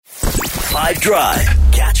5 Drive.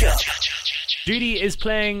 Catch up. Judy is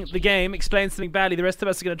playing the game, explains something badly. The rest of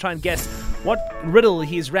us are going to try and guess what riddle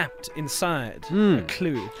he's wrapped inside. A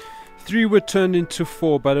clue. 3 were turned into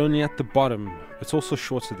 4, but only at the bottom. It's also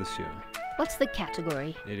shorter this year. What's the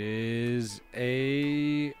category? It is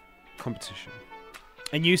a competition.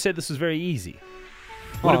 And you said this was very easy.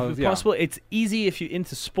 Would it be possible? It's easy if you're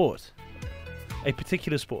into sport. A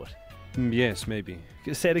particular sport. Yes, maybe.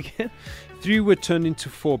 Say it again. 3 were turned into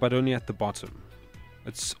 4, but only at the bottom.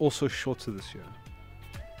 It's also shorter this year.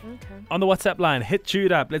 Okay. On the WhatsApp line, hit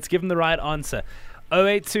Jude up. Let's give him the right answer.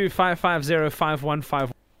 082 550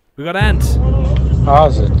 5151. We got Ant. How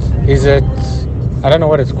is it? Is it, I don't know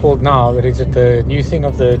what it's called now, but is it the new thing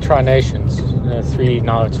of the Tri-Nations? 3,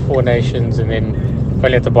 now it's 4 nations, and then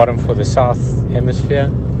only at the bottom for the South Hemisphere?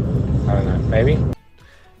 I don't know, maybe?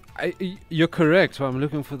 You're correct, but I'm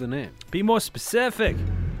looking for the name. Be more specific.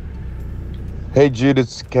 Hey Jude,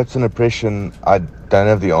 it's Captain Oppression. I don't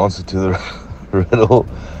have the answer to the riddle.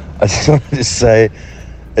 I just want to say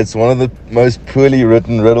it's one of the most poorly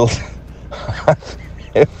written riddles I've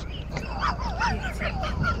ever.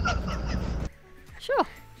 Sure.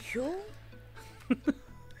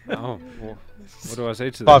 Oh, well, what do I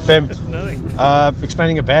say to that? FM.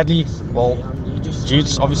 Explaining it badly, well,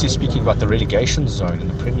 Jude's obviously speaking about the relegation zone in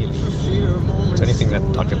the Premier League. It's anything that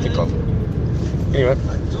I can think of. Anyway,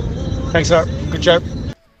 thanks, sir. Good job.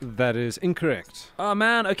 That is incorrect. Oh,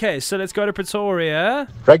 man. Okay, so let's go to Pretoria.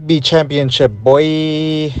 Rugby Championship,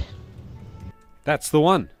 boy. That's the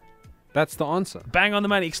one. That's the answer. Bang on the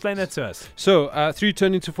money. Explain that to us. So, 3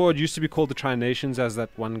 turned into 4. It used to be called the Tri-Nations, as that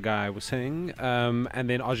one guy was saying. And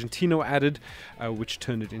then Argentina added, which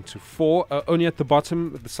turned it into 4. Only at the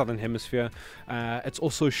bottom, the Southern Hemisphere. It's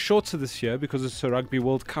also shorter this year because it's a Rugby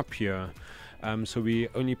World Cup year. So we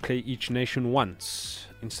only play each nation once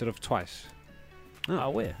instead of twice.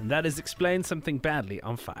 Oh, where? And that has explained something badly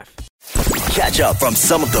on 5. Catch up from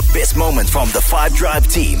some of the best moments from the 5 Drive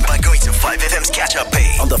team by going to 5FM's catch up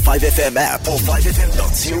page on the 5FM app or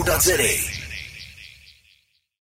 5FM.co.za.